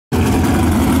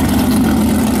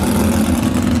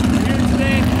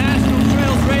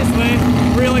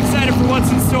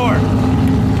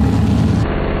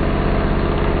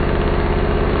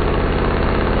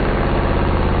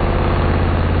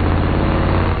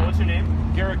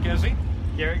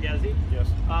Garrett Gezzi. Yes.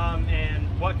 And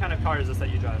what kind of car is this that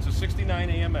you drive? It's a 69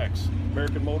 AMX.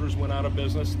 American Motors went out of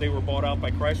business. They were bought out by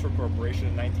Chrysler Corporation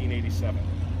in 1987.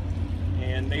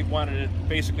 And they wanted it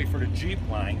basically for the Jeep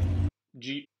line.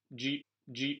 Jeep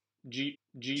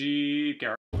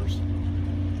Garrett.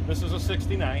 This is a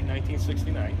 69,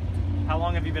 1969. How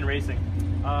long have you been racing?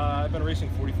 I've been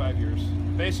racing 45 years.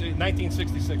 Basically,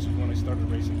 1966 is when I started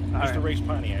racing. I used to race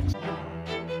Pontiacs.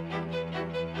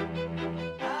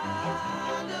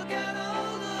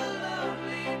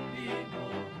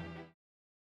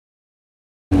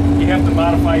 You have to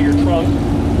modify your trunk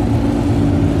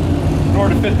in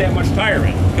order to fit that much tire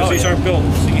in, because these aren't built.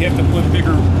 So you have to put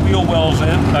bigger wheel wells in.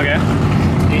 Okay.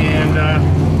 And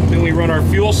then we run our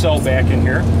fuel cell back in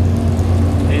here.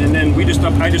 And then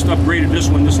I just upgraded this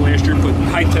one this last year, put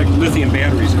high-tech lithium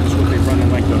batteries in. That's what they run in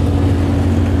like the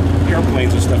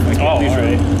airplanes and stuff like that. These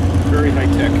are very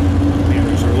high-tech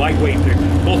batteries. They're lightweight.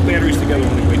 Both batteries together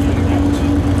only weigh 20 pounds.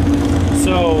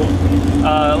 So,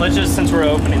 let's just, since we're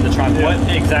opening the trunk, what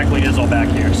exactly is all back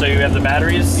here? So you have the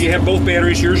batteries? You have both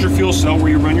batteries. Here's your fuel cell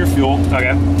where you run your fuel.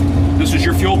 Okay. This is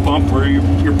your fuel pump where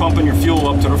you're pumping your fuel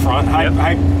up to the front.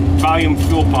 High volume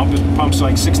fuel pump. It pumps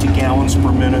like 60 gallons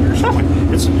per minute or something.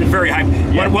 It's very high.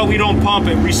 What we don't pump,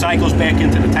 it recycles back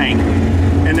into the tank.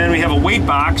 And then we have a weight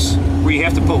box where you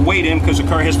have to put weight in because the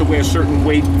car has to weigh a certain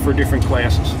weight for different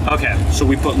classes. Okay. So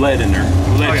we put lead in there.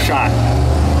 Lead shot.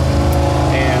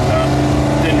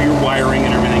 And then your wiring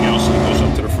and everything else that goes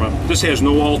up to the front. This has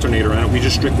no alternator on it. We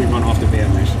just strictly run off the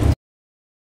batteries.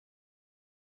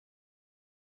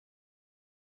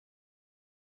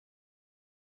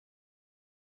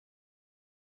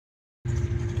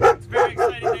 It's a very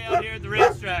exciting day out here at the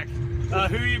racetrack.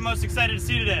 Who are you most excited to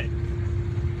see today?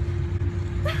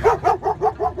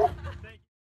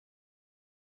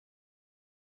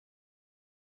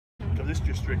 So this is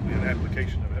just strictly an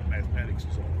application of mathematics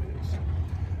is all it is.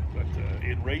 But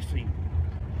in racing,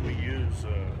 we use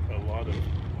a lot of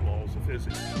laws of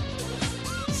physics.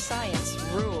 Science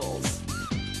rules.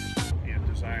 In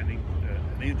designing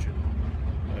an engine,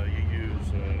 you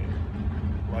use,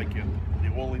 like in the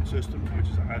oiling system, which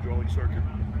is a hydraulic circuit,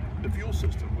 the fuel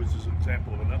system, which is an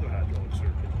example of another hydraulic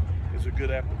circuit, is a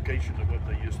good application of what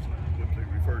they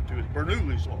referred to as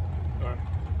Bernoulli's law.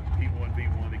 P1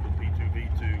 V1 equals P2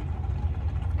 V2.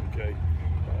 Okay,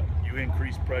 you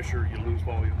increase pressure, you lose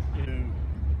volume.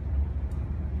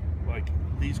 Like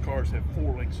these cars have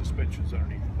 4-link suspensions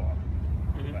underneath the bottom,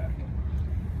 the back.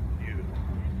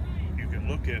 You can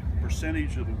look at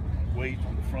percentage of the weight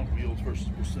on the front wheels versus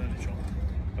percentage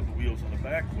of the wheels on the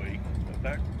back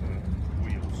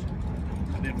wheels,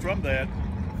 and then from that,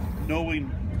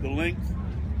 knowing the length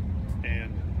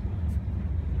and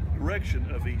direction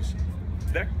of these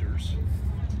vectors,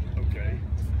 okay,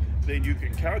 then you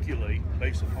can calculate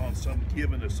based upon some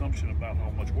given assumption about how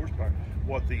much horsepower,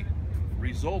 what the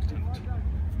resultant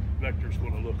vector is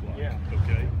going to look like.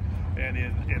 Okay, and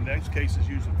in next cases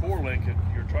using 4-link,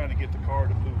 you're trying to get the car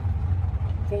to move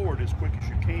forward as quick as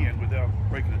you can without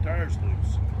breaking the tires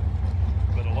loose.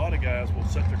 But a lot of guys will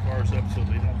set their cars up so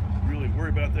they don't really worry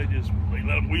about that. They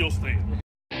let them wheel stand.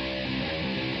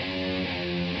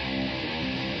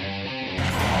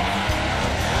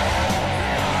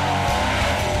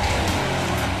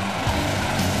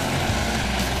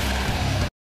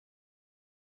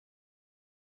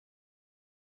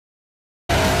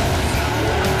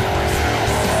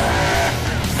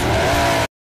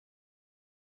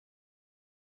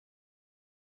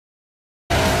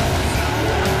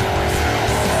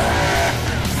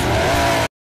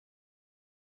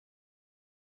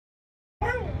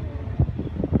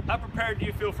 How prepared do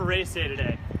you feel for race day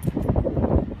today?